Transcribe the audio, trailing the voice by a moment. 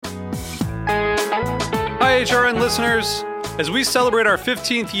HRN listeners. As we celebrate our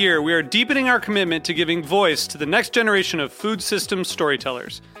 15th year, we are deepening our commitment to giving voice to the next generation of food systems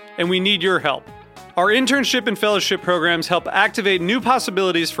storytellers, and we need your help. Our internship and fellowship programs help activate new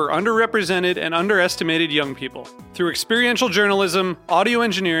possibilities for underrepresented and underestimated young people through experiential journalism, audio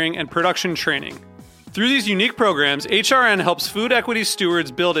engineering, and production training. Through these unique programs, HRN helps food equity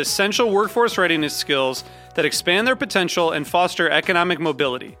stewards build essential workforce readiness skills that expand their potential and foster economic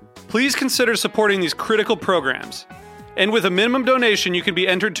mobility. Please consider supporting these critical programs. And with a minimum donation, you can be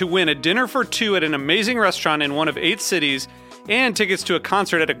entered to win a dinner for two at an amazing restaurant in one of 8 cities and tickets to a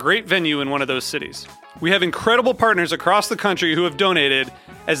concert at a great venue in one of those cities. We have incredible partners across the country who have donated,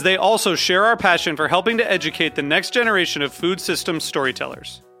 as they also share our passion for helping to educate the next generation of food systems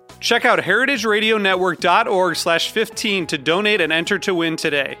storytellers. Check out heritageradionetwork.org/15 to donate and enter to win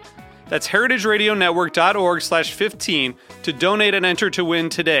today. That's heritageradionetwork.org/15 to donate and enter to win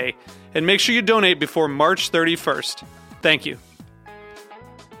today. And make sure you donate before March 31st. Thank you.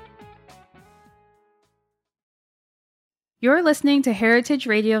 You're listening to Heritage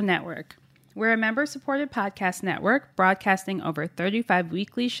Radio Network. We're a member-supported podcast network broadcasting over 35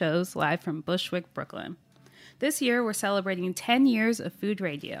 weekly shows live from Bushwick, Brooklyn. This year, we're celebrating 10 years of food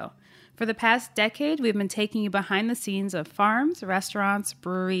radio. For the past decade, we've been taking you behind the scenes of farms, restaurants,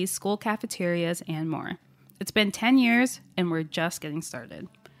 breweries, school cafeterias, and more. It's been 10 years, and we're just getting started.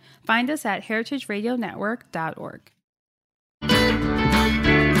 Find us at heritageradionetwork.org.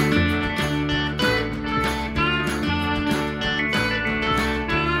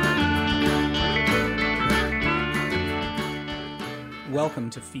 Welcome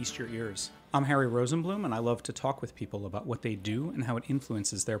to Feast Your Ears. I'm Harry Rosenblum, and I love to talk with people about what they do and how it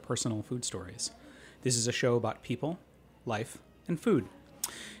influences their personal food stories. This is a show about people, life, and food.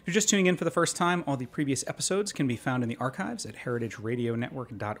 If you're just tuning in for the first time, all the previous episodes can be found in the archives at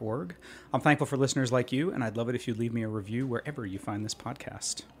heritageradionetwork.org. I'm thankful for listeners like you, and I'd love it if you'd leave me a review wherever you find this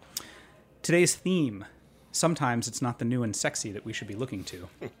podcast. Today's theme: sometimes it's not the new and sexy that we should be looking to.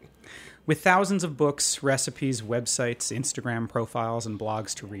 With thousands of books, recipes, websites, Instagram profiles, and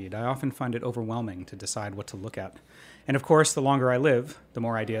blogs to read, I often find it overwhelming to decide what to look at. And of course, the longer I live, the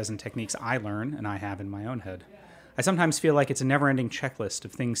more ideas and techniques I learn and I have in my own head. I sometimes feel like it's a never-ending checklist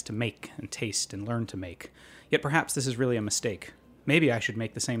of things to make and taste and learn to make. Yet perhaps this is really a mistake. Maybe I should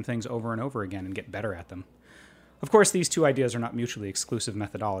make the same things over and over again and get better at them. Of course, these two ideas are not mutually exclusive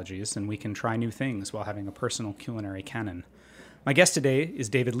methodologies, and we can try new things while having a personal culinary canon. My guest today is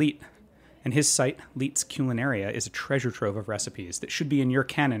David Leite, and his site, Leite's Culinaria, is a treasure trove of recipes that should be in your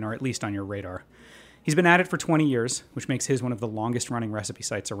canon or at least on your radar. He's been at it for 20 years, which makes his one of the longest-running recipe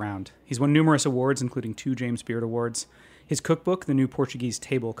sites around. He's won numerous awards, including 2 James Beard Awards. His cookbook, The New Portuguese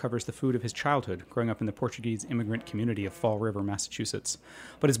Table, covers the food of his childhood, growing up in the Portuguese immigrant community of Fall River, Massachusetts.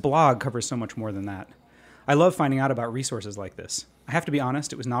 But his blog covers so much more than that. I love finding out about resources like this. I have to be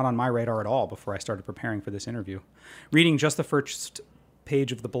honest, it was not on my radar at all before I started preparing for this interview. Reading just the first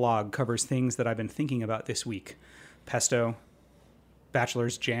page of the blog covers things that I've been thinking about this week: pesto,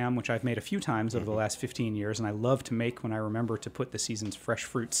 bachelor's jam, which I've made a few times over the last 15 years, and I love to make when I remember to put the season's fresh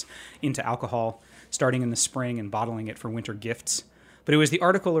fruits into alcohol, starting in the spring and bottling it for winter gifts. But it was the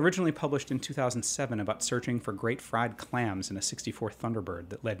article originally published in 2007 about searching for great fried clams in a 64 Thunderbird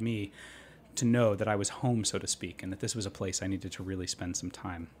that led me to know that I was home, so to speak, and that this was a place I needed to really spend some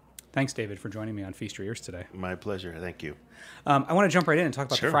time. Thanks, David, for joining me on Feast Your Ears today. My pleasure. Thank you. I want to jump right in and talk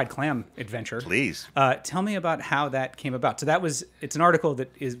about the fried clam adventure. Please. Tell me about how that came about. So it's an article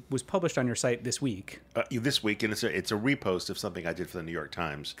that was published on your site this week. This week, and it's a repost of something I did for the New York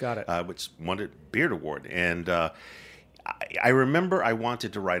Times. Got it. Which won a Beard Award. And I remember I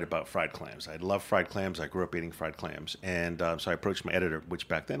wanted to write about fried clams. I love fried clams. I grew up eating fried clams. And so I approached my editor, which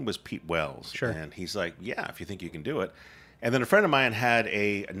back then was Pete Wells. Sure. And he's like, yeah, if you think you can do it. And then a friend of mine had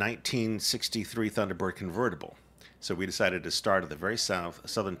a 1963 Thunderbird convertible. So we decided to start at the very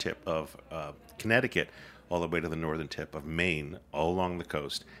southern tip of Connecticut all the way to the northern tip of Maine, all along the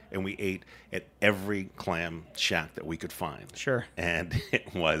coast. And we ate at every clam shack that we could find. Sure. And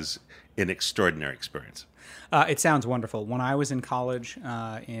it was an extraordinary experience. It sounds wonderful. When I was in college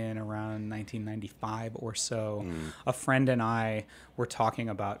in around 1995 or so, a friend and I were talking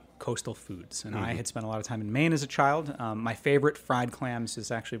about coastal foods. And I had spent a lot of time in Maine as a child. My favorite fried clams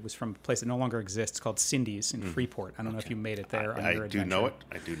was from a place that no longer exists called Cindy's in Freeport. I don't know if you made it there on your adventure.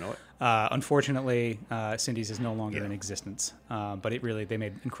 I do know it. Unfortunately, Cindy's is no longer in existence. But they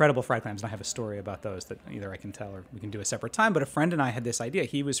made incredible fried clams, and I have a story about those that either I can tell or we can do a separate time. But a friend and I had this idea.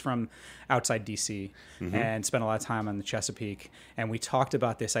 He was from outside D.C. and spent a lot of time on the Chesapeake, and we talked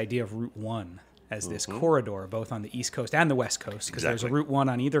about this idea of Route 1 as this corridor, both on the East Coast and the West Coast, because there's a Route 1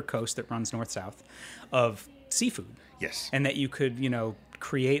 on either coast that runs north-south, of seafood. Yes. And that you could,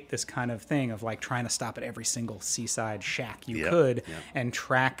 create this kind of thing of like trying to stop at every single seaside shack you could and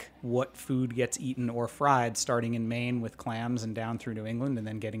track what food gets eaten or fried, starting in Maine with clams and down through New England, and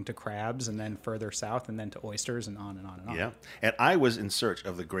then getting to crabs, and then further south, and then to oysters, and on and on and on. Yeah. And I was in search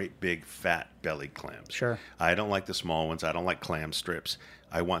of the great big fat bellied clams. Sure. I don't like the small ones. I don't like clam strips.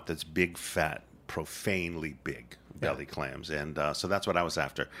 I want this big fat, profanely big belly clams. And so that's what I was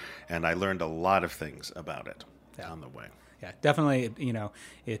after. And I learned a lot of things about it on the way. Yeah, definitely.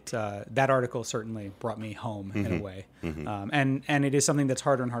 That article certainly brought me home in a way, and it is something that's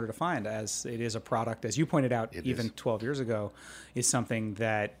harder and harder to find, as it is a product, as you pointed out, even 12 years ago, is something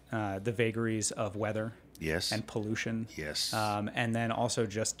that the vagaries of weather, and pollution, and then also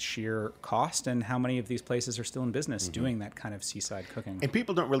just sheer cost, and how many of these places are still in business doing that kind of seaside cooking. And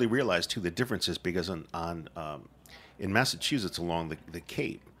people don't really realize too the differences, because in Massachusetts along the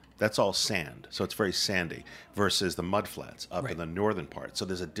Cape, that's all sand, so it's very sandy, versus the mudflats up in the northern part. So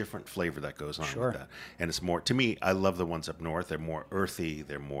there's a different flavor that goes on with that. And it's more, to me, I love the ones up north. They're more earthy.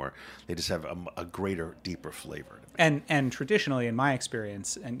 They just have a greater, deeper flavor. And traditionally, in my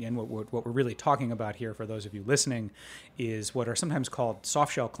experience, and what we're really talking about here for those of you listening, is what are sometimes called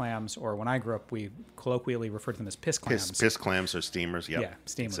soft shell clams, or when I grew up, we colloquially referred to them as piss clams. Piss clams or steamers, yeah,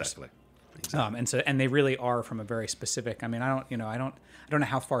 steamers. Exactly. And they really are from a very specific. I mean, I don't know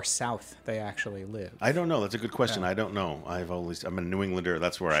how far south they actually live. I don't know. That's a good question. I don't know. I'm a New Englander.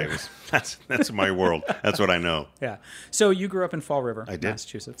 That's where I was. That's my world. That's what I know. Yeah. So you grew up in Fall River,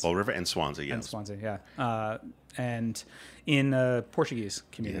 Massachusetts. Fall River and Swansea. Yes. And Swansea. Yeah. And in a Portuguese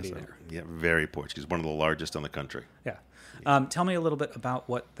community there. Yeah, very Portuguese. One of the largest in the country. Yeah. Tell me a little bit about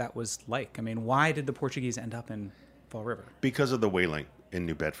what that was like. I mean, why did the Portuguese end up in Fall River? Because of the whaling in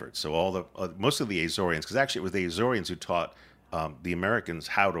New Bedford. So most of the Azorians, because actually it was the Azorians who taught the Americans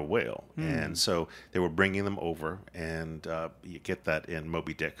how to whale. And so they were bringing them over, and you get that in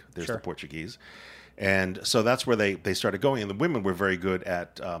Moby Dick. There's the Portuguese. And so that's where they started going. And the women were very good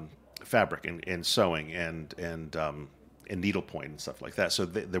at fabric and sewing and needlepoint and stuff like that. So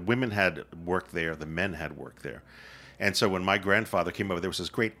the women had work there, the men had work there. And so when my grandfather came over, there was this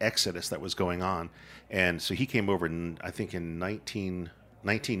great exodus that was going on. And so he came over, I think in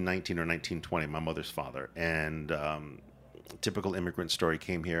 1919 or 1920, my mother's father. And typical immigrant story,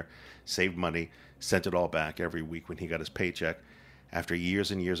 came here, saved money, sent it all back every week when he got his paycheck. After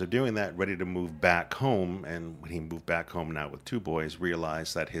years and years of doing that, ready to move back home. And when he moved back home now with two boys,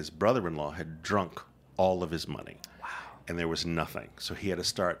 realized that his brother-in-law had drunk all of his money. And there was nothing. So he had to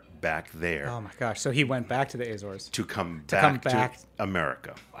start back there. Oh, my gosh. So he went back to the Azores. To come back to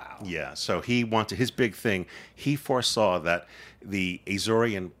America. Wow. Yeah. So he wanted, his big thing, he foresaw that the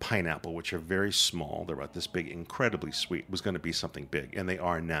Azorian pineapple, which are very small, they're about this big, incredibly sweet, was going to be something big. And they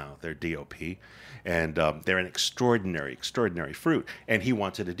are now. They're DOP. And they're an extraordinary, extraordinary fruit. And he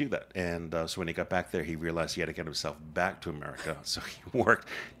wanted to do that. And so when he got back there, he realized he had to get himself back to America. So he worked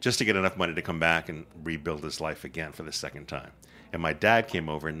just to get enough money to come back and rebuild his life again for the second time. And my dad came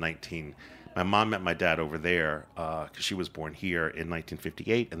over in my mom met my dad over there because she was born here in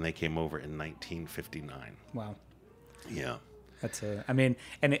 1958, and they came over in 1959. Wow. Yeah. That's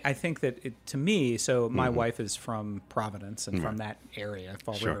I think that to me, so my wife is from Providence and from that area.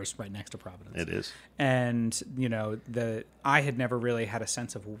 Fall River is right next to Providence. It is. And, I had never really had a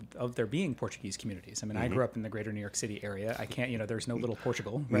sense of there being Portuguese communities. I mean, I grew up in the greater New York City area. I can't, there's no little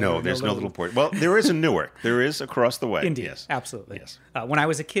Portugal. Right? No, there's no little Portugal. Well, there is in Newark. There is across the way. Indeed. Yes. Absolutely. Yes. When I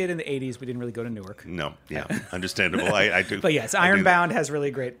was a kid in the 80s, we didn't really go to Newark. No. Yeah. Understandable. I do. But yes, Ironbound has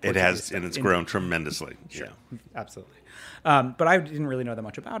really great Portuguese It has, stuff. and it's grown tremendously. Sure. Yeah. Absolutely. But I didn't really know that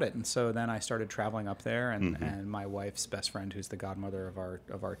much about it, and so then I started traveling up there. And my wife's best friend, who's the godmother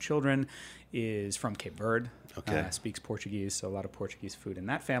of our children, is from Cape Verde. Okay. Speaks Portuguese, so a lot of Portuguese food in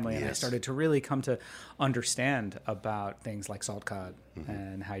that family. And I started to really come to understand about things like salt cod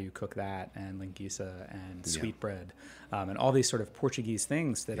and how you cook that, and linguiça and sweetbread, and all these sort of Portuguese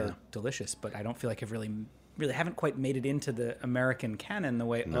things that are delicious. But I don't feel like I've really haven't quite made it into the American canon the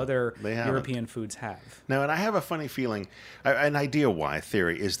way other European foods have. No, and I have a funny feeling, an idea why,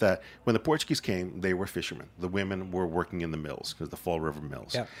 theory, is that when the Portuguese came, they were fishermen. The women were working in the mills, because the Fall River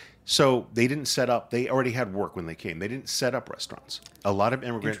mills. Yeah. So they didn't set up, they already had work when they came. They didn't set up restaurants. A lot of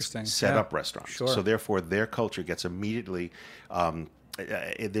immigrants set up restaurants. Sure. So therefore, their culture gets immediately,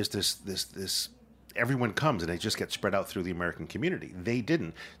 there's this everyone comes and they just get spread out through the American community. They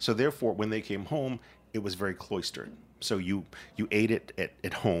didn't. So therefore, when they came home, it was very cloistered. So you ate it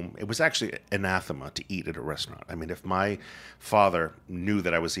at home. It was actually anathema to eat at a restaurant. I mean, if my father knew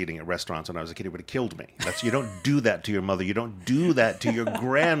that I was eating at restaurants when I was a kid, he would have killed me. You don't do that to your mother. You don't do that to your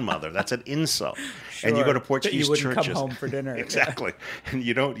grandmother. That's an insult. Sure. And you go to Portuguese churches. You wouldn't churches. come home for dinner. Exactly. And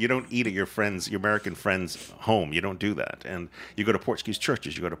you don't eat at your American friends' home. You don't do that. And you go to Portuguese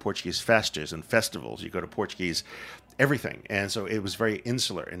churches. You go to Portuguese festas and festivals. You go to Portuguese everything. And so it was very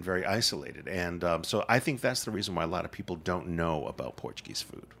insular and very isolated. And so I think that's the reason why a lot of people don't know about Portuguese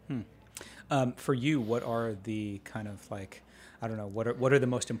food. For you, what are the kind of like, I don't know, what are the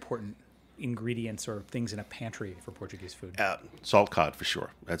most important ingredients or things in a pantry for Portuguese food? Salt cod, for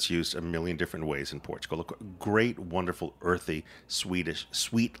sure. That's used a million different ways in Portugal. Great, wonderful, earthy,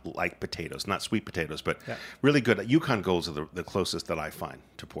 sweet-like potatoes. Not sweet potatoes, but really good. Yukon Golds are the closest that I find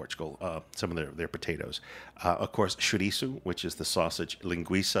to Portugal, some of their potatoes. Of course, chouriço, which is the sausage.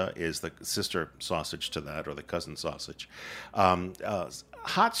 Linguiça is the sister sausage to that, or the cousin sausage.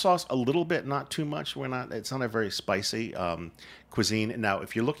 Hot sauce a little bit, not too much. It's not a very spicy cuisine. Now,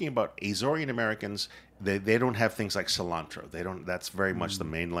 if you're looking about Azorean Americans, they don't have things like cilantro. They don't. That's very much the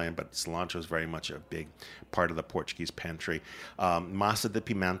mainland, but cilantro is very much a big part of the Portuguese pantry. Massa de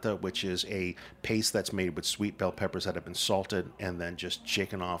pimenta, which is a paste that's made with sweet bell peppers that have been salted and then just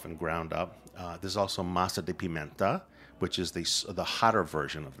shaken off and ground up. There's also massa de pimenta, which is the hotter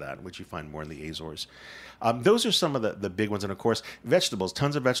version of that, which you find more in the Azores. Those are some of the big ones. And, of course, vegetables,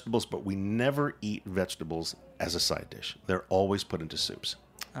 tons of vegetables, but we never eat vegetables as a side dish. They're always put into soups.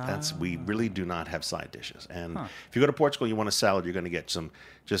 We really do not have side dishes. And if you go to Portugal, you want a salad, you're going to get some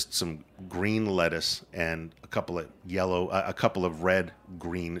green lettuce and a couple of red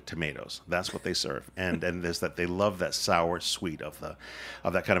green tomatoes. That's what they serve. And there's that they love that sour sweet of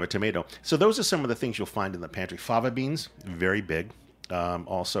that kind of a tomato. So those are some of the things you'll find in the pantry. Fava beans, very big,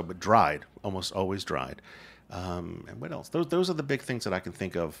 also, but dried, almost always dried. And what else? Those are the big things that I can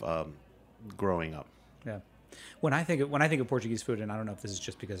think of growing up. Yeah. When I think of Portuguese food, and I don't know if this is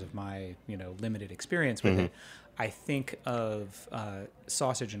just because of my limited experience with it, I think of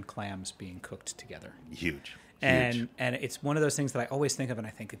sausage and clams being cooked together. Huge. And it's one of those things that I always think of, and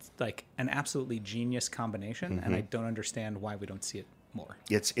I think it's like an absolutely genius combination, and I don't understand why we don't see it more.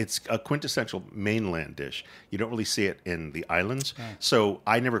 It's a quintessential mainland dish. You don't really see it in the islands. So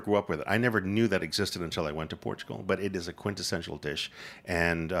I never grew up with it. I never knew that existed until I went to Portugal, but it is a quintessential dish.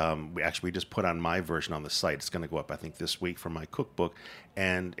 And we just put on my version on the site. It's going to go up, I think, this week for my cookbook.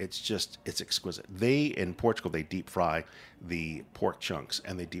 And it's exquisite. In Portugal, they deep fry the pork chunks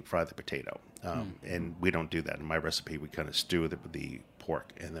and they deep fry the potato. And we don't do that. In my recipe, we kind of stew the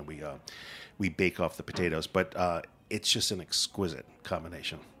pork and then we bake off the potatoes. But it's just an exquisite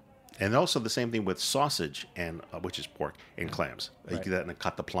combination. And also the same thing with sausage, which is pork, and clams. You get that in a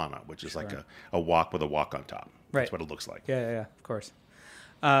cataplana, which is like a wok with a wok on top. That's what it looks like. Yeah, of course.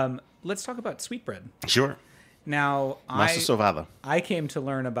 Let's talk about sweetbread. Sure. Now, Massa sovada. I came to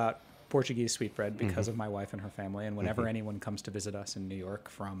learn about Portuguese sweetbread because of my wife and her family, and whenever anyone comes to visit us in New York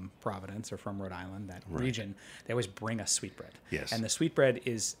from Providence or from Rhode Island, that region, they always bring us sweetbread. Yes. And the sweetbread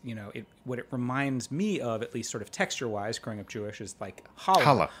is, what it reminds me of, at least sort of texture-wise, growing up Jewish, is like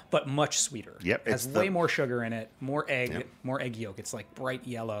challah, but much sweeter. Yep. It has way more sugar in it, more egg yolk. It's like bright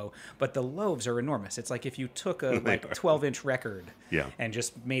yellow, but the loaves are enormous. It's like if you took a 12-inch record and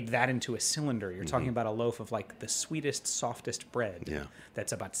just made that into a cylinder, you're talking about a loaf of like the sweetest, softest bread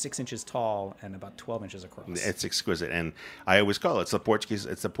that's about 6 inches tall and about 12 inches across. It's exquisite, and I always call it. It's the Portuguese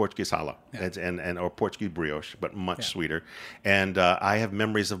challah, or Portuguese brioche, but much sweeter. And I have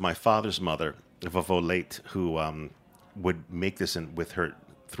memories of my father's mother, Vovó Leite, who would make this with her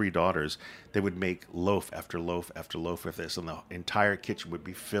 3 daughters. They would make loaf after loaf after loaf of this, and the entire kitchen would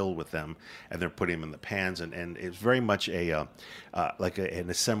be filled with them, and they're putting them in the pans, and it's very much an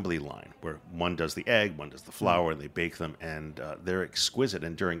assembly line where one does the egg, one does the flour, and they bake them, and they're exquisite.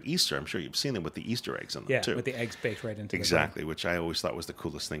 And during Easter, I'm sure you've seen them with the Easter eggs in them too. Yeah, with the eggs baked right into exactly, which I always thought was the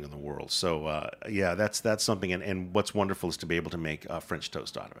coolest thing in the world. So that's something, and what's wonderful is to be able to make French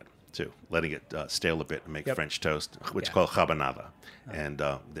toast out of it too, letting it stale a bit and make French toast, which is called rabanada, and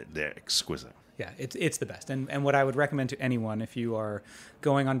they're exquisite. Yeah, it's the best. And what I would recommend to anyone, if you are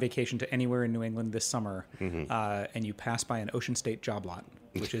going on vacation to anywhere in New England this summer, and you pass by an Ocean State job lot,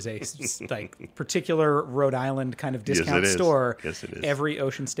 which is a particular Rhode Island kind of discount store. Yes, it is. Every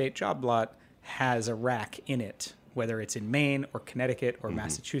Ocean State job lot has a rack in it whether it's in Maine or Connecticut or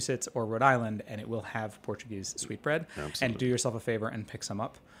Massachusetts or Rhode Island, and it will have Portuguese sweetbread. Absolutely. And do yourself a favor and pick some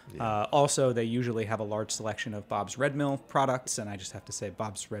up. Also, they usually have a large selection of Bob's Red Mill products, and I just have to say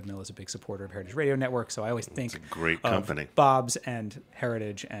Bob's Red Mill is a big supporter of Heritage Radio Network, so I always think It's a great of company. Bob's and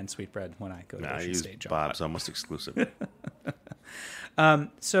Heritage and sweetbread when I go to I Ocean use State. John. Bob's almost exclusive.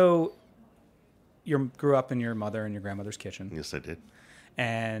 So you grew up in your mother and your grandmother's kitchen. Yes, I did.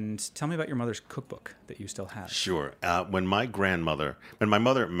 And tell me about your mother's cookbook that you still have. Sure. When my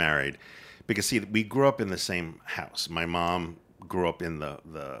mother married, because see, we grew up in the same house. My mom grew up in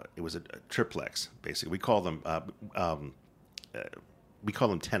it was a triplex, basically. We call them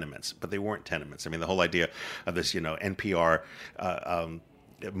tenements, but they weren't tenements. I mean, the whole idea of this, NPR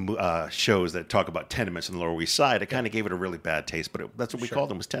shows that talk about tenements in the Lower East Side, it kind of gave it a really bad taste, but that's what we called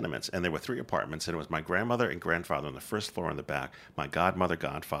them, was tenements. And there were 3 apartments, and it was my grandmother and grandfather on the first floor in the back, my godmother,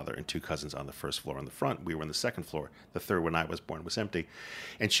 godfather, and 2 cousins on the first floor in the front. We were on the second floor. The third, when I was born, was empty.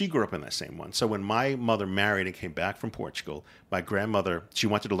 And she grew up in that same one. So when my mother married and came back from Portugal, my grandmother, she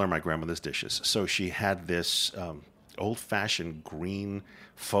wanted to learn my grandmother's dishes. So she had this old-fashioned green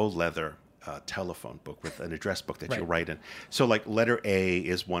faux leather telephone book with an address book that you write in. So like letter A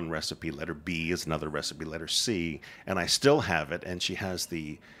is one recipe, letter B is another recipe, letter C, and I still have it. And she has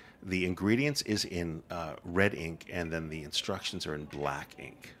the ingredients is in red ink, and then the instructions are in black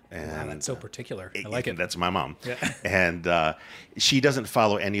ink. And Wow, that's so particular. I like it. That's my mom. Yeah. And she doesn't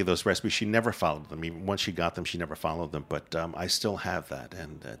follow any of those recipes. She never followed them. Even once she got them, she never followed them. But I still have that,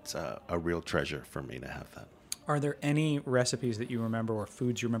 and it's a real treasure for me to have that. Are there any recipes that you remember or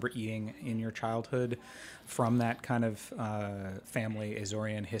foods you remember eating in your childhood from that kind of family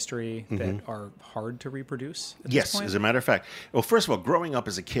Azorian history that are hard to reproduce at this point? As a matter of fact. Well, first of all, growing up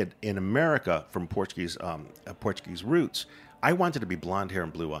as a kid in America from Portuguese roots, I wanted to be blonde hair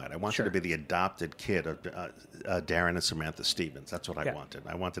and blue-eyed. I wanted to be the adopted kid of Darren and Samantha Stevens. That's what I wanted.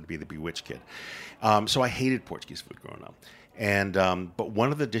 I wanted to be the bewitched kid. So I hated Portuguese food growing up. And but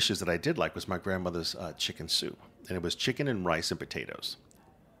one of the dishes that I did like was my grandmother's chicken soup. And it was chicken and rice and potatoes.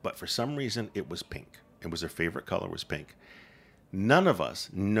 But for some reason, it was pink. It was her favorite color was pink. None of us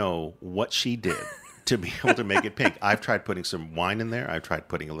know what she did to be able to make it pink. I've tried putting some wine in there. I've tried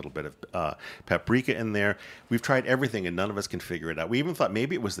putting a little bit of paprika in there. We've tried everything, and none of us can figure it out. We even thought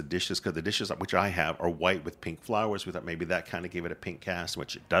maybe it was the dishes, because the dishes which I have are white with pink flowers. We thought maybe that kind of gave it a pink cast,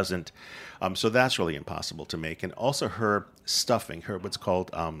 which it doesn't. So that's really impossible to make. And also her stuffing, her what's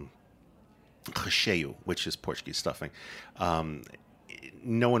called recheio, which is Portuguese stuffing.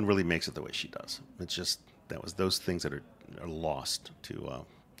 No one really makes it the way she does. It's just those things that are lost to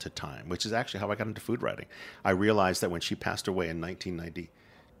time, which is actually how I got into food writing. I realized that when she passed away in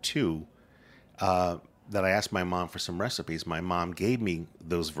 1992, that I asked my mom for some recipes. My mom gave me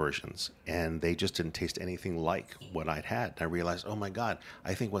those versions, and they just didn't taste anything like what I'd had. And I realized, oh my God,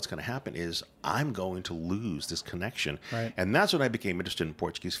 I think what's going to happen is I'm going to lose this connection. Right. And that's when I became interested in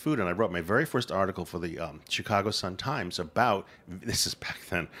Portuguese food. And I wrote my very first article for the Chicago Sun-Times about, this is back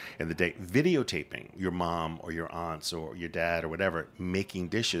then in the day, videotaping your mom or your aunts or your dad or whatever making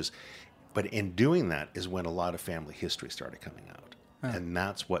dishes. But in doing that is when a lot of family history started coming out. And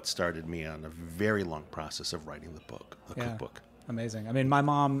that's what started me on a very long process of writing the book, the cookbook. Amazing. I mean, my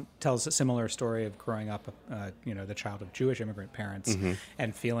mom tells a similar story of growing up, the child of Jewish immigrant parents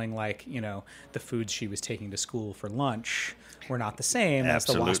and feeling like, the foods she was taking to school for lunch were not the same as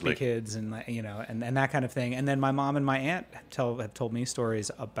the WASPy kids and that kind of thing. And then my mom and my aunt have told me stories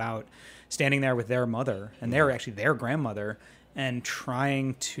about standing there with their mother, and they were actually their grandmother, and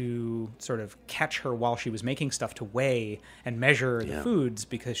trying to sort of catch her while she was making stuff to weigh and measure the foods,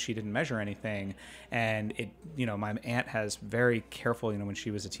 because she didn't measure anything. And my aunt has very careful, when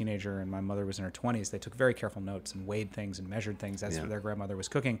she was a teenager and my mother was in her 20s, they took very careful notes and weighed things and measured things as their grandmother was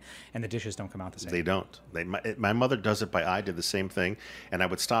cooking, and the dishes don't come out the same. They don't. My mother does it by eye, did the same thing, and I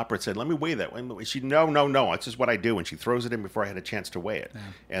would stop her and say, let me weigh that. She'd, no, it's just what I do, and she throws it in before I had a chance to weigh it. Yeah.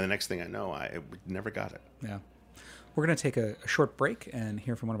 And the next thing I know, I never got it. Yeah. We're going to take a short break and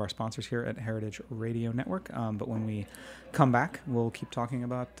hear from one of our sponsors here at Heritage Radio Network. But when we come back, we'll keep talking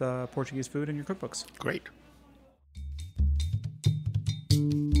about Portuguese food and your cookbooks. Great.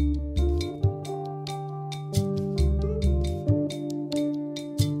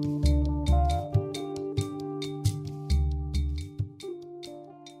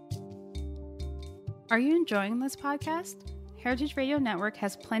 Are you enjoying this podcast? Heritage Radio Network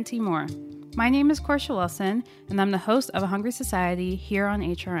has plenty more. My name is Portia Wilson, and I'm the host of A Hungry Society here on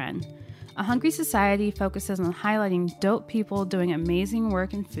HRN. A Hungry Society focuses on highlighting dope people doing amazing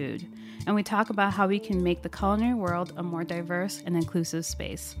work in food, and we talk about how we can make the culinary world a more diverse and inclusive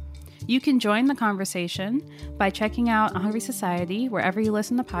space. You can join the conversation by checking out A Hungry Society wherever you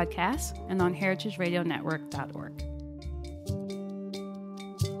listen to podcasts and on heritageradionetwork.org.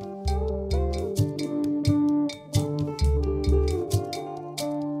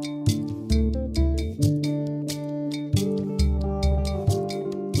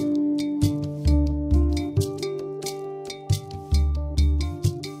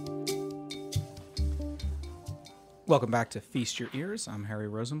 Welcome back to Feast Your Ears. I'm Harry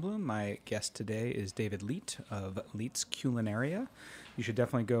Rosenblum. My guest today is David Leite of Leite's Culinaria. You should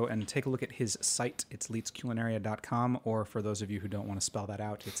definitely go and take a look at his site. It's leitesculinaria.com, or for those of you who don't want to spell that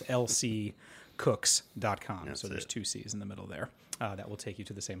out, it's lccooks.com. That's so there's it. 2 C's in the middle there. That will take you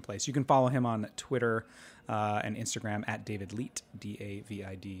to the same place. You can follow him on Twitter and Instagram at David Leite,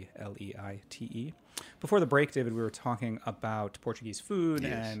 DavidLeite. Before the break, David, we were talking about Portuguese food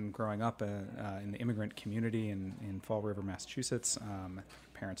and growing up in the immigrant community in Fall River, Massachusetts.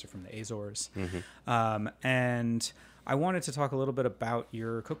 Parents are from the Azores. And I wanted to talk a little bit about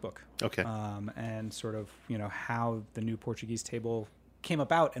your cookbook. Okay. And sort of, how the new Portuguese table came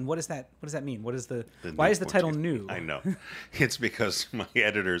about, and what does that mean? Why is the title new? I know. It's because my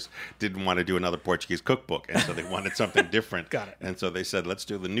editors didn't want to do another Portuguese cookbook, and so they wanted something different. Got it. And so they said, let's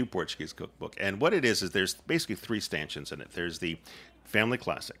do the new Portuguese cookbook. And what it is there's basically 3 stanchions in it. There's the family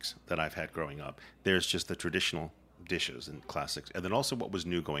classics that I've had growing up. There's just the traditional dishes and classics, and then also what was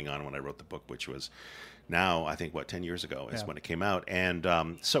new going on when I wrote the book, which was now, I think, 10 years ago is when it came out. And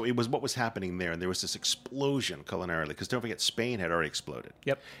so it was what was happening there. And there was this explosion culinarily, because don't forget, Spain had already exploded.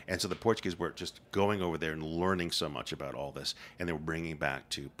 Yep. And so the Portuguese were just going over there and learning so much about all this. And they were bringing back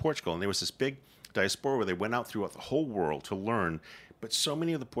to Portugal. And there was this big diaspora where they went out throughout the whole world to learn. But so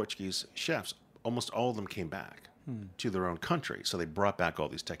many of the Portuguese chefs, almost all of them came back to their own country. So they brought back all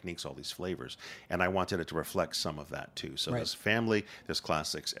these techniques, all these flavors. And I wanted it to reflect some of that too. So there's family, there's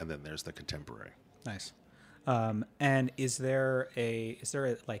classics, and then there's the contemporary. Nice. And is there a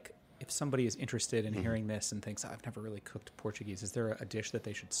like, if somebody is interested in hearing this and thinks, I've never really cooked Portuguese, is there a dish that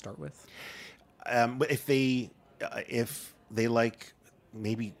they should start with? But if they like,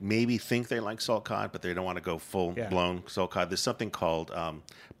 maybe think they like salt cod, but they don't want to go full blown salt cod, there's something called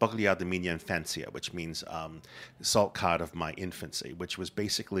bacalhau de minha infância, which means salt cod of my infancy, which was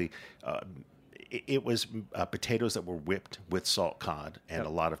basically it was potatoes that were whipped with salt cod and a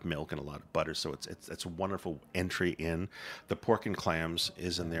lot of milk and a lot of butter. So it's a wonderful entry in. The pork and clams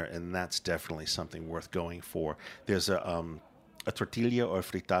is in there, and that's definitely something worth going for. There's a tortilla or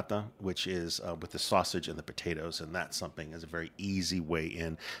frittata, which is with the sausage and the potatoes, and that's something is a very easy way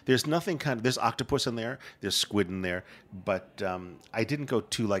in. There's nothing there's octopus in there, there's squid in there, but I didn't go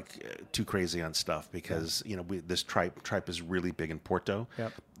too crazy on stuff because this tripe is really big in Porto.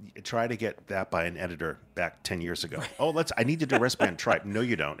 Yep. Try to get that by an editor back 10 years ago. I need to do a recipe on tripe. No,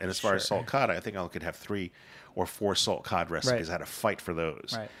 you don't. And as far as salt cod, I think I could have 3 or 4 salt cod recipes. I had to fight for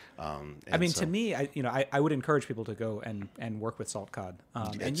those. Right. To me, I would encourage people to go and work with salt cod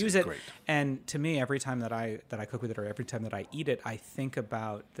and use it. Great. And to me, every time that I cook with it, or every time that I eat it, I think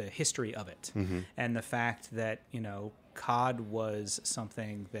about the history of it and the fact that cod was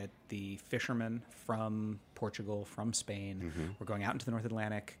something that the fishermen from Portugal, from Spain, were going out into the North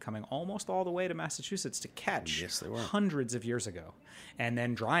Atlantic, coming almost all the way to Massachusetts to catch hundreds of years ago, and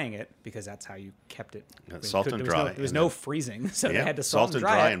then drying it, because that's how you kept it. Salt and dry. There was no freezing, so they had to salt and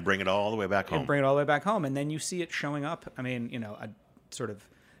dry it. And bring it all the way back home. And then you see it showing up. I mean, a sort of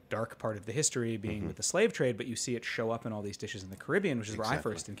dark part of the history being with the slave trade, but you see it show up in all these dishes in the Caribbean, which is where I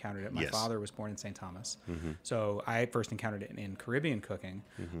first encountered it. My father was born in St. Thomas, so I first encountered it in Caribbean cooking.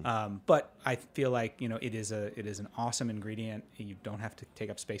 But I feel like it is an awesome ingredient. You don't have to take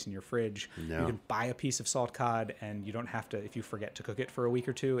up space in your fridge. No. You can buy a piece of salt cod, and you don't have to. If you forget to cook it for a week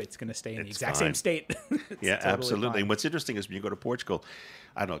or two, it's going to stay in the exact same state. Yeah, totally absolutely. Fine. And what's interesting is when you go to Portugal,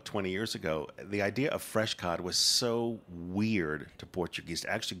 I don't know, 20 years ago, the idea of fresh cod was so weird to Portuguese. To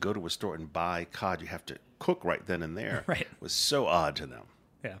actually go to a store and buy cod you have to cook right then and there was so odd to them.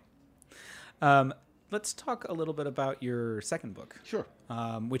 Yeah. Let's talk a little bit about your second book. Sure.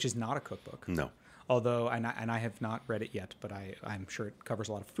 Which is not a cookbook. No. Although, and I have not read it yet, but I'm sure it covers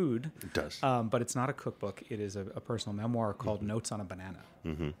a lot of food. It does. But it's not a cookbook. It is a personal memoir called Notes on a Banana.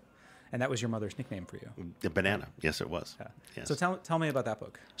 And that was your mother's nickname for you. The banana. Yes, it was. Yeah. Yes. So tell me about that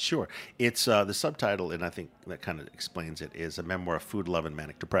book. Sure. It's the subtitle, and I think that kind of explains it, is a memoir of food, love, and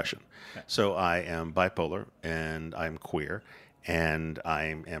manic depression. Okay. So I am bipolar, and I'm queer, and I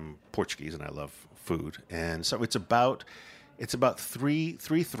am Portuguese, and I love food. And so it's about three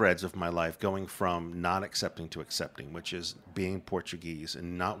threads of my life, going from not accepting to accepting, which is being Portuguese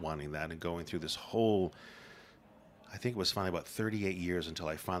and not wanting that, and going through this whole, I think it was finally about 38 years until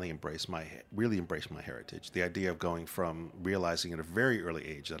I finally really embraced my heritage. The idea of going from realizing at a very early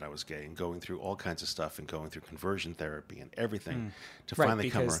age that I was gay and going through all kinds of stuff and going through conversion therapy and everything to finally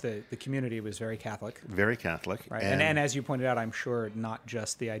come around. Because the community was very Catholic. Very Catholic. Right. And as you pointed out, I'm sure not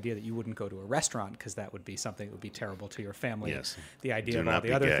just the idea that you wouldn't go to a restaurant because that would be something that would be terrible to your family. Yes. The idea of all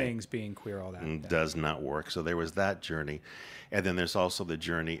the other things, being queer, all that. Does not work. So there was that journey. And then there's also the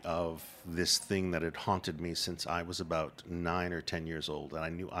journey of this thing that had haunted me since I was about 9 or 10 years old. And I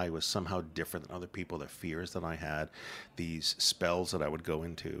knew I was somehow different than other people, the fears that I had, these spells that I would go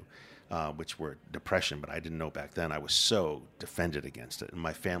into, which were depression, but I didn't know back then. I was so defended against it. And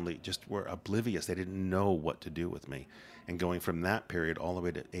my family just were oblivious. They didn't know what to do with me. And going from that period all the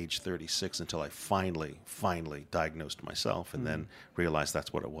way to age 36 until I finally diagnosed myself and then realized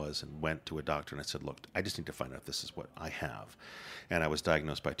that's what it was and went to a doctor and I said, look, I just need to find out if this is what I have. And I was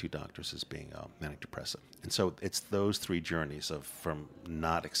diagnosed by 2 doctors as being manic depressive. And so it's those 3 journeys from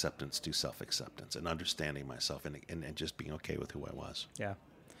not acceptance to self-acceptance and understanding myself and just being okay with who I was. Yeah.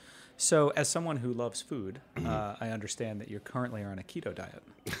 So as someone who loves food, I understand that you currently are on a keto diet.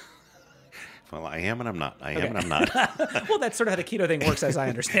 Well, I am and I'm not. I am and I'm not. Well, that's sort of how the keto thing works as I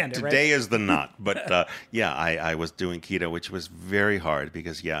understand it, right? Today is the not. But I was doing keto, which was very hard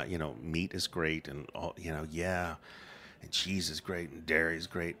because, meat is great and, and cheese is great and dairy is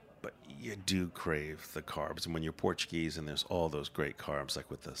great. But you do crave the carbs. And when you're Portuguese and there's all those great carbs, like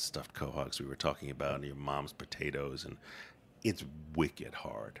with the stuffed quahogs we were talking about and your mom's potatoes, and it's wicked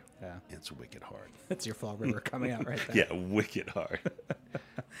hard. Yeah. It's wicked hard. That's your Fall River coming out right there. Yeah, wicked hard.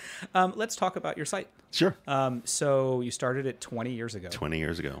 Let's talk about your site. Sure. So you started it 20 years ago. 20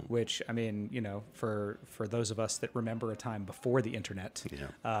 years ago. Which, I mean, for those of us that remember a time before the internet,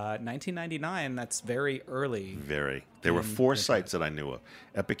 1999, that's very early. Very. There were 4 sites that I knew of.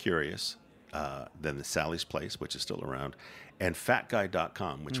 Epicurious, then the Sally's Place, which is still around, and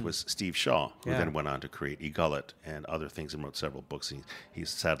fatguy.com, which was Steve Shaw, who then went on to create eGullet and other things and wrote several books. He's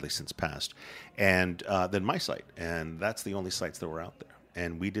sadly since passed. And then my site, and that's the only sites that were out there.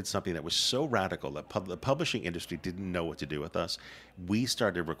 And we did something that was so radical that the publishing industry didn't know what to do with us. We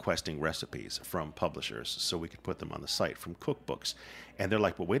started requesting recipes from publishers so we could put them on the site, from cookbooks. And they're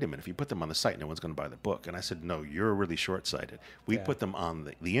like, well, wait a minute, if you put them on the site, no one's going to buy the book. And I said, no, you're really short-sighted. We put them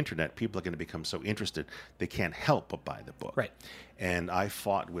on the internet. People are going to become so interested, they can't help but buy the book. Right. And I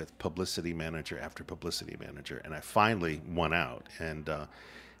fought with publicity manager after publicity manager, and I finally won out. And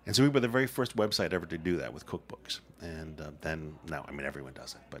so we were the very first website ever to do that with cookbooks. And then now, I mean, everyone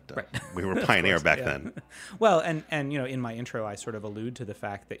does it, but we were pioneer back then. Well, and in my intro, I sort of allude to the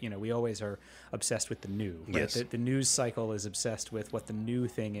fact that, we always are obsessed with the new. Right? Yes. The news cycle is obsessed with what the new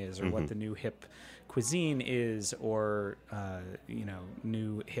thing is or what the new hip cuisine is or,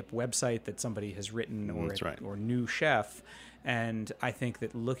 new hip website that somebody has written or new chef. And I think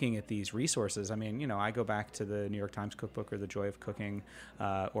that looking at these resources, I mean, I go back to the New York Times cookbook or The Joy of Cooking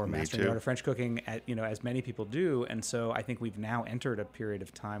or Mastering the Art of French Cooking, as many people do. And so I think we've now entered a period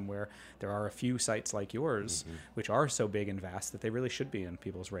of time where there are a few sites like yours, which are so big and vast that they really should be on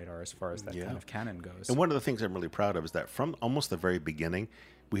people's radar as far as that kind of canon goes. And one of the things I'm really proud of is that from almost the very beginning,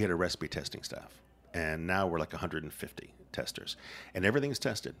 we had a recipe testing staff. And now we're like 150 testers, and everything's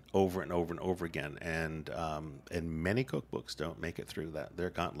tested over and over and over again. And many cookbooks don't make it through their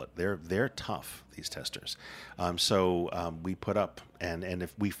gauntlet. They're tough, these testers. So we put up, and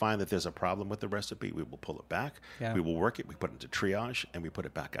if we find that there's a problem with the recipe, we will pull it back. Yeah. We will work it. We put it into triage, and we put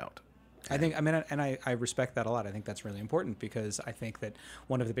it back out. I respect that a lot. I think that's really important because I think that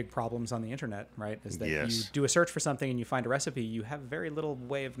one of the big problems on the internet, right, is that you do a search for something and you find a recipe, you have very little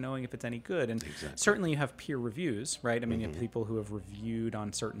way of knowing if it's any good. And certainly you have peer reviews, right? I mean, you have people who have reviewed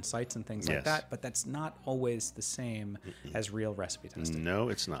on certain sites and things like that, but that's not always the same as real recipe testing. No,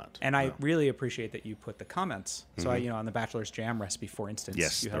 it's not. And I really appreciate that you put the comments. So on the Bachelor's Jam recipe, for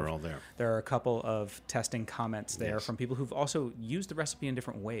instance, they're all there. There are a couple of testing comments there from people who've also used the recipe in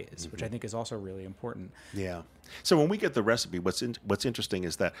different ways, which I think is also really important. Yeah. So when we get the recipe, what's interesting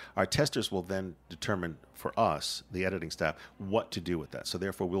is that our testers will then determine for us, the editing staff, what to do with that. So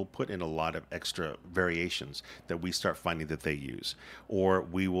therefore, we'll put in a lot of extra variations that we start finding that they use. Or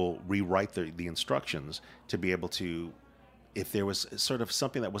we will rewrite the instructions to be able to, if there was sort of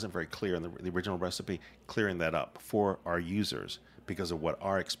something that wasn't very clear in the original recipe, clearing that up for our users because of what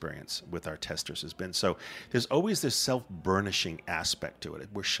our experience with our testers has been. So there's always this self-burnishing aspect to it.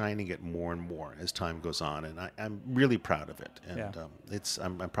 We're shining it more and more as time goes on, and I'm really proud of it. And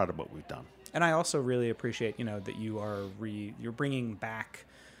I'm proud of what we've done. And I also really appreciate, that you are you're bringing back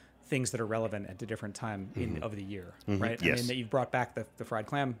things that are relevant at a different time of the year, right? Yes. I mean, that you've brought back the fried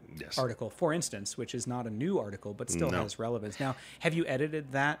clam article, for instance, which is not a new article, but still has relevance. Now, have you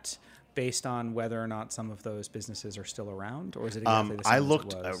edited that based on whether or not some of those businesses are still around, or is it exactly the same I as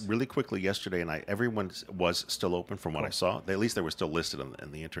looked it was? really quickly yesterday, and everyone was still open from what I saw. At least they were still listed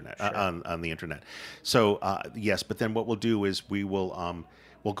on the internet. On the internet. So yes, but then what we'll do is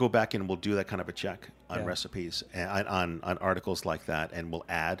we'll go back and we'll do that kind of a check on recipes and on articles like that, and we'll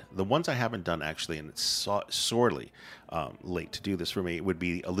add the ones I haven't done actually, and it's sorely late to do this for me. Would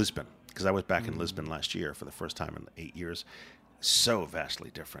be Lisbon, because I was back in Lisbon last year for the first time in 8 years. So vastly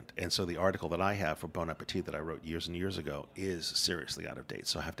different. And so the article that I have for Bon Appetit that I wrote years and years ago is seriously out of date.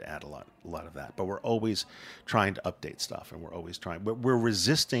 So I have to add a lot of that. But we're always trying to update stuff, and we're always trying. We're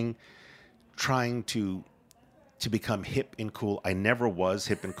resisting trying to become hip and cool. I never was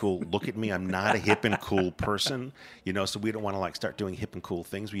hip and cool. Look at me. I'm not a hip and cool person, so we don't want to start doing hip and cool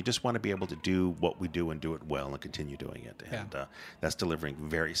things. We just want to be able to do what we do and do it well and continue doing it. And that's delivering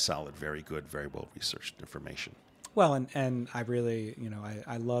very solid, very good, very well researched information. Well, and I really,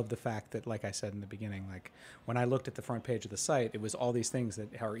 I love the fact that, like I said in the beginning, like when I looked at the front page of the site, it was all these things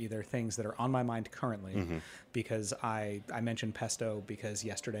that are either things that are on my mind currently, because I mentioned pesto because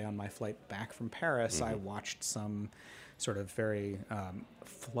yesterday on my flight back from Paris, I watched some sort of very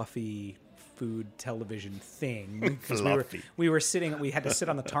fluffy food television thing, because we had to sit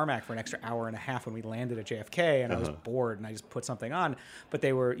on the tarmac for an extra hour and a half when we landed at JFK, and I was bored, and I just put something on. But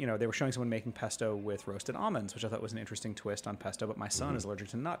they were showing someone making pesto with roasted almonds, which I thought was an interesting twist on pesto. But my son is allergic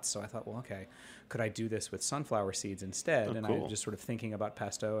to nuts, so I thought, well, okay, could I do this with sunflower seeds instead? And I was just sort of thinking about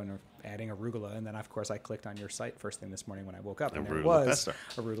pesto and adding arugula, and then of course I clicked on your site first thing this morning when I woke up, and there was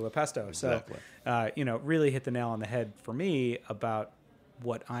arugula pesto. Exactly. So really hit the nail on the head for me about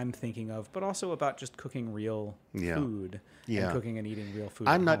what I'm thinking of, but also about just cooking real food and cooking and eating real food.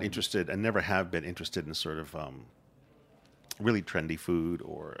 I'm not interested, and never have been interested in sort of really trendy food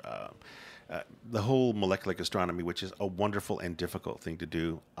or the whole molecular gastronomy, which is a wonderful and difficult thing to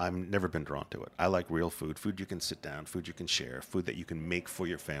do. I've never been drawn to it. I like real food you can sit down, food you can share, food that you can make for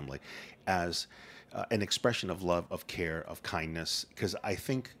your family as an expression of love, of care, of kindness, because I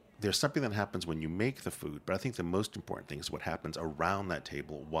think there's something that happens when you make the food, but I think the most important thing is what happens around that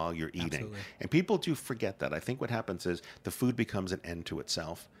table while you're eating. Absolutely. And people do forget that. I think what happens is the food becomes an end to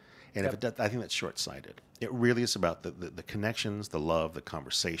itself. And if it does, I think that's short-sighted. It really is about the connections, the love, the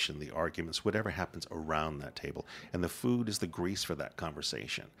conversation, the arguments, whatever happens around that table. And the food is the grease for that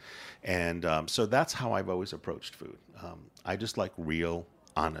conversation. And so that's how I've always approached food. I just like real,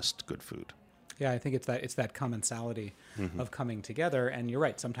 honest, good food. Yeah, I think it's that commensality of coming together, and you're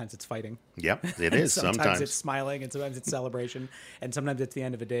right. Sometimes it's fighting. Yep, it is. Sometimes it's smiling, and sometimes it's celebration, and sometimes it's the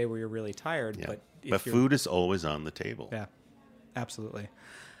end of a day where you're really tired. Yeah. But food is always on the table. Yeah, absolutely.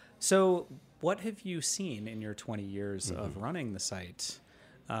 So, what have you seen in your 20 years of running the site?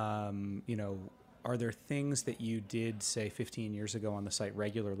 Are there things that you did, say, 15 years ago on the site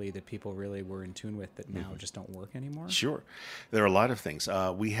regularly that people really were in tune with that now just don't work anymore? Sure. There are a lot of things.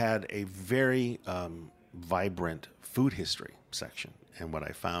 We had a very vibrant food history section, and what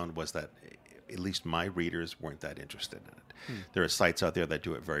I found was that at least my readers weren't that interested in it. There are sites out there that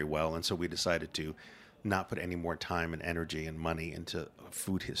do it very well, and so we decided to not put any more time and energy and money into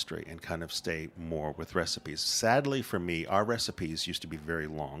food history and kind of stay more with recipes. Sadly for me, our recipes used to be very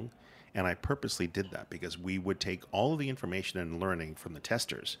long, and I purposely did that because we would take all of the information and learning from the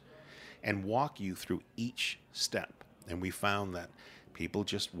testers and walk you through each step. And we found that people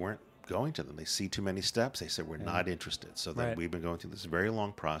just weren't going to them. They see too many steps. They said, we're not interested. So then we've been going through this very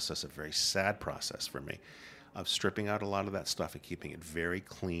long process, a very sad process for me, of stripping out a lot of that stuff and keeping it very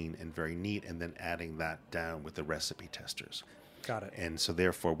clean and very neat, and then adding that down with the recipe testers. Got it. And so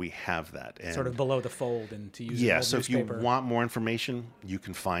therefore we have that. And sort of below the fold, and to use so newspaper. If you want more information, you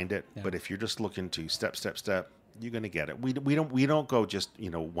can find it. Yeah. But if you're just looking to step, you're going to get it. We don't go just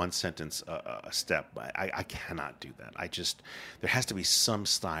one sentence a step. I cannot do that. There has to be some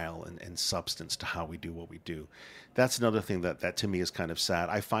style and substance to how we do what we do. That's another thing that to me is kind of sad.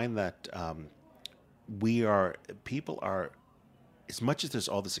 I find that people are, as much as there's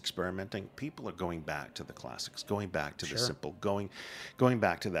all this experimenting, people are going back to the classics, going back to the simple, going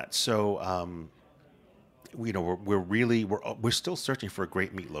back to that. So, we're still searching for a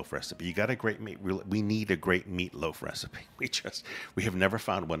great meatloaf recipe. You got a great we need a great meatloaf recipe. We have never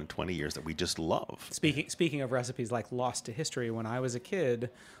found one in 20 years that we just love. Speaking of recipes like lost to history, when I was a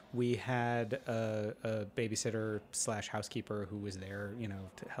kid, we had a babysitter / housekeeper who was there,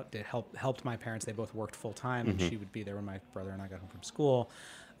 helped my parents. They both worked full time, and she would be there when my brother and I got home from school.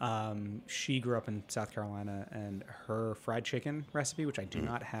 She grew up in South Carolina, and her fried chicken recipe, which I do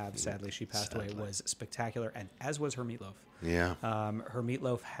not have, sadly, she passed away, was spectacular, and as was her meatloaf. Yeah. Her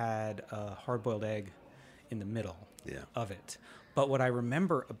meatloaf had a hard-boiled egg in the middle of it. But what I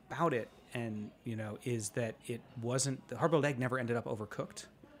remember about it, is that it wasn't, the hard-boiled egg never ended up overcooked.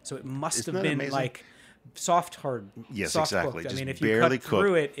 So it must have been amazing? like soft exactly. cooked. I mean, if barely you cut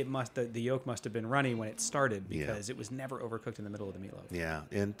through it, the yolk must have been runny when it started because it was never overcooked in the middle of the meatloaf. Yeah,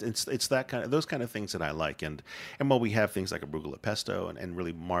 and it's those kind of things that I like, and while we have things like arugula pesto and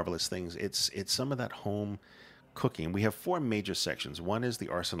really marvelous things, it's some of that home cooking. We have 4 major sections. One is the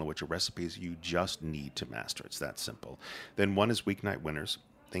arsenal, which are recipes you just need to master. It's that simple. Then one is weeknight winners,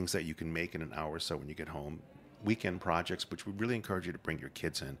 things that you can make in an hour or so when you get home. Weekend projects, which we really encourage you to bring your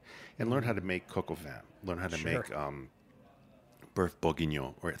kids in and learn how to make coq au vin, learn how to make bœuf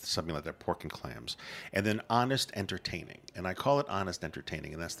bourguignon or something like that, pork and clams. And then honest entertaining. And I call it honest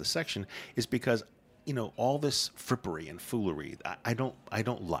entertaining, and that's the section, is because all this frippery and foolery I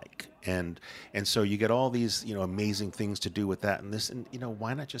don't like, and so you get all these amazing things to do with that and this, and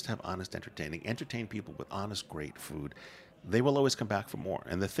why not just have honest entertain people with honest, great food. They will always come back for more.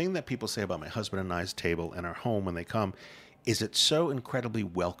 And the thing that people say about my husband and I's table and our home when they come is it's so incredibly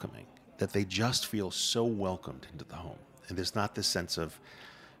welcoming that they just feel so welcomed into the home. And there's not this sense of,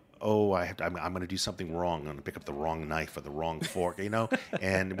 I'm going to do something wrong. I'm going to pick up the wrong knife or the wrong fork,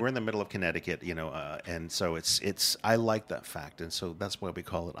 And we're in the middle of Connecticut, and so it's I like that fact. And so that's why we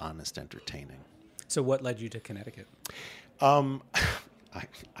call it honest entertaining. So what led you to Connecticut? I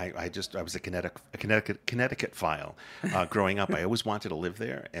was a Connecticut file growing up. I always wanted to live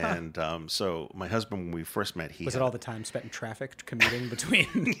there, and so my husband, when we first met, was it all the time spent in traffic commuting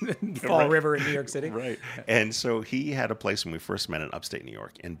between Fall River and New York City? Right, and so he had a place when we first met in upstate New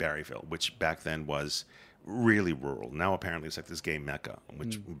York in Barryville, which back then was really rural. Now apparently it's like this gay mecca,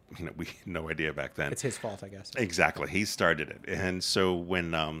 which we had no idea back then. It's his fault, I guess. Exactly, he started it, and so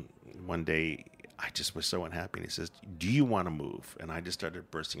when one day, I just was so unhappy. And he says, "Do you want to move?" And I just started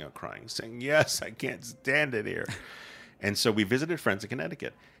bursting out crying, saying, "Yes, I can't stand it here." And so we visited friends in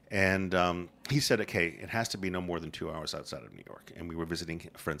Connecticut. And he said, "Okay, it has to be no more than 2 hours outside of New York." And we were visiting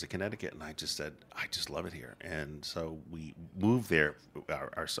friends in Connecticut. And I just said, "I just love it here." And so we moved there,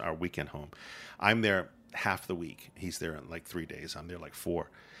 our weekend home. I'm there half the week. He's there in like 3 days. I'm there like 4.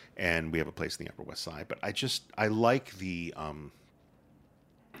 And we have a place in the Upper West Side. But I like the...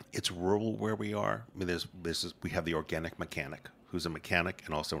 it's rural where we are. I mean, we have the organic mechanic, who's a mechanic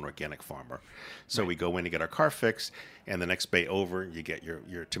and also an organic farmer. So we go in to get our car fixed, and the next bay over, you get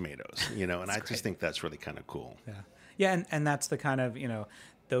your tomatoes, and I just think that's really kind of cool. Yeah, and that's the kind of,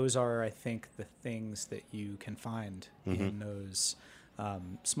 those are, I think, the things that you can find in those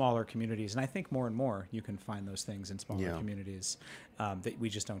smaller communities. And I think more and more you can find those things in smaller communities that we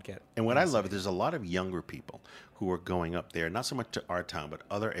just don't get. And what I love is there's a lot of younger people who are going up there, not so much to our town, but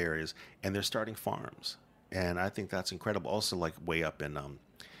other areas, and they're starting farms. And I think that's incredible. Also, like way up in,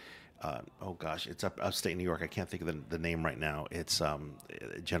 it's upstate New York. I can't think of the name right now. It's a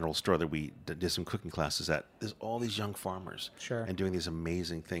general store that we did some cooking classes at. There's all these young farmers and doing these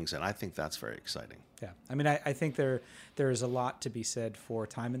amazing things. And I think that's very exciting. Yeah. I mean, I think there's a lot to be said for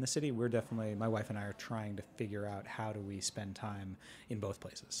time in the city. We're definitely, my wife and I are trying to figure out how do we spend time in both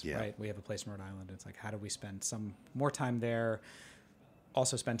places, right? We have a place in Rhode Island. It's like, how do we spend some more time there,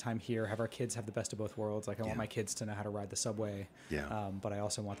 also spend time here, have our kids have the best of both worlds. Like I want my kids to know how to ride the subway, but I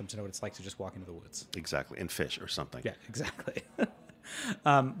also want them to know what it's like to just walk into the woods. Exactly. And fish or something. Yeah, exactly.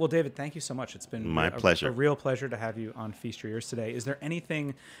 Well, David, thank you so much. It's been my pleasure. A real pleasure to have you on Feast Your Ears today. Is there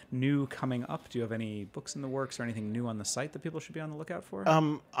anything new coming up? Do you have any books in the works or anything new on the site that people should be on the lookout for?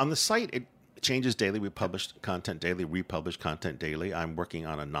 On the site, it changes daily. We publish content daily, republish content daily. I'm working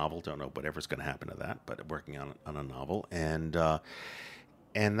on a novel. Don't know whatever's going to happen to that, but working on a novel. And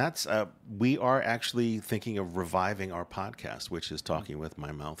that's we are actually thinking of reviving our podcast, which is Talking with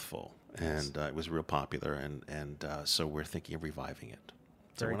My Mouth Full. And it was real popular, and so we're thinking of reviving it.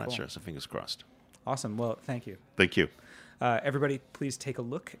 So we're not sure, so fingers crossed. Awesome. Well, thank you. Thank you. Everybody, please take a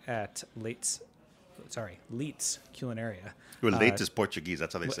look at Leite's Culinaria. Well, Leite is Portuguese.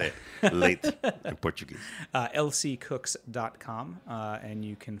 That's how they say it. Leite in Portuguese. lccooks.com. And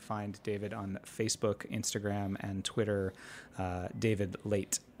you can find David on Facebook, Instagram, and Twitter, David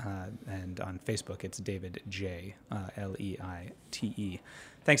Leite. And on Facebook, it's David J. Leite.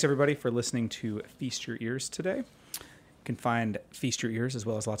 Thanks, everybody, for listening to Feast Your Ears today. You can find Feast Your Ears as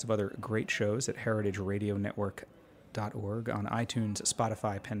well as lots of other great shows at heritageradionetwork.com. heritageradio.org on iTunes,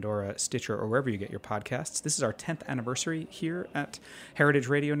 Spotify, Pandora, Stitcher, or wherever you get your podcasts. This is our 10th anniversary here at Heritage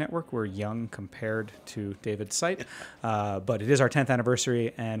Radio Network. We're young compared to David's site, but it is our 10th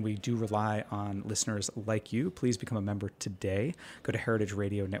anniversary, and we do rely on listeners like you. Please become a member today. Go to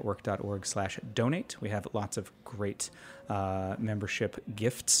heritageradionetwork.org/donate. We have lots of great membership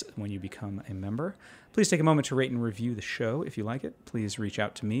gifts when you become a member. Please take a moment to rate and review the show if you like it. Please reach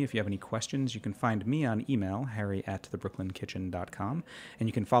out to me if you have any questions. You can find me on email, harry@thebrooklynkitchen.com, and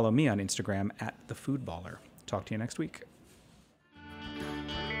you can follow me on Instagram @thefoodballer. Talk to you next week.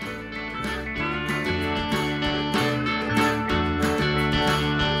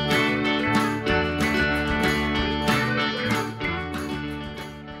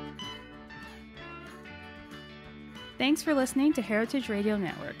 Thanks for listening to Heritage Radio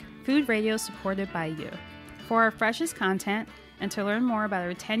Network, food radio supported by you. For our freshest content and to learn more about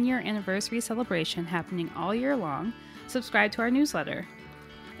our 10-year anniversary celebration happening all year long, subscribe to our newsletter.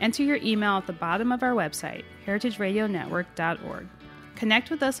 Enter your email at the bottom of our website, heritageradionetwork.org.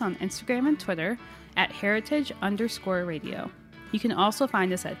 Connect with us on Instagram and Twitter at heritage_radio. You can also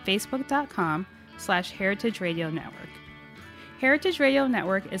find us at facebook.com/Heritage Radio Network. Heritage Radio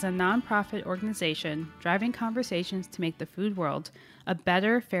Network is a nonprofit organization driving conversations to make the food world a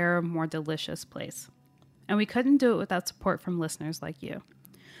better, fairer, more delicious place. And we couldn't do it without support from listeners like you.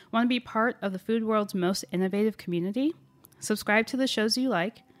 Want to be part of the food world's most innovative community? Subscribe to the shows you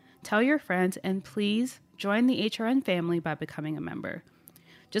like, tell your friends, and please join the HRN family by becoming a member.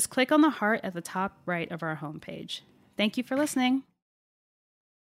 Just click on the heart at the top right of our homepage. Thank you for listening.